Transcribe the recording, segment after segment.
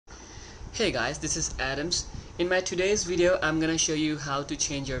Hey guys, this is Adams. In my today's video, I'm gonna show you how to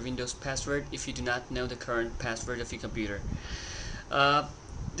change your Windows password if you do not know the current password of your computer. Uh,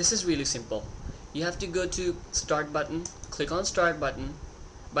 this is really simple. You have to go to Start button, click on Start button.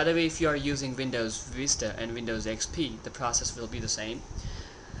 By the way, if you are using Windows Vista and Windows XP, the process will be the same.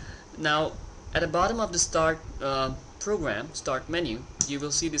 Now, at the bottom of the Start menu, you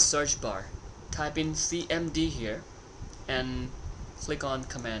will see this search bar. Type in CMD here and click on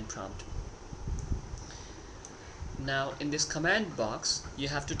Command Prompt. Now in this command box you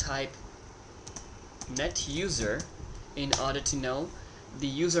have to type netuser in order to know the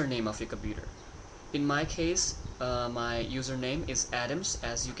username of your computer. In my case, my username is Adams,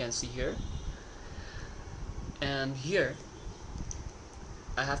 as you can see here, and here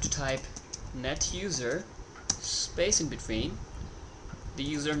I have to type netuser space in between the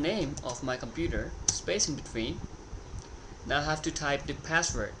username of my computer space in between. Now I have to type the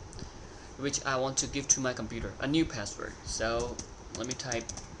password which I want to give to my computer, a new password. So let me type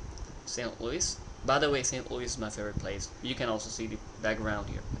St. Louis. By the way, St. Louis is my favorite place. You can also see the background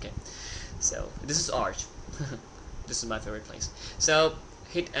here. Okay, so this is Arch. This is my favorite place. So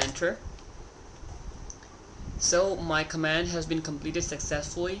hit enter. So my command has been completed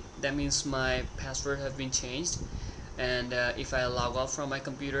successfully. That means my password has been changed, and if I log off from my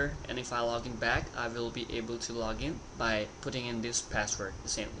computer and if I log in back, I will be able to log in by putting in this password,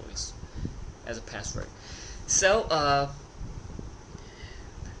 St. Louis, as a password. So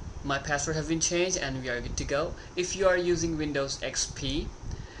my password has been changed and we are good to go. If you are using Windows XP,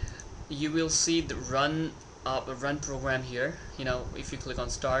 you will see the run program here. If you click on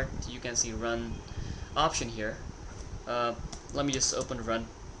Start, you can see run option here. Let me just open run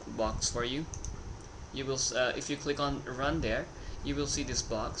box for you. You will if you click on run there, you will see this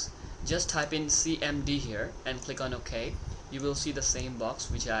box. Just type in CMD here and click on OK. You will see the same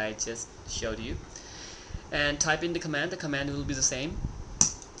box which I just showed you, and type in the command. The command will be the same,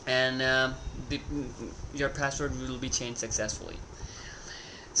 and your password will be changed successfully.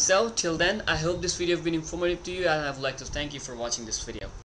 So till then, I hope this video has been informative to you, and I would like to thank you for watching this video.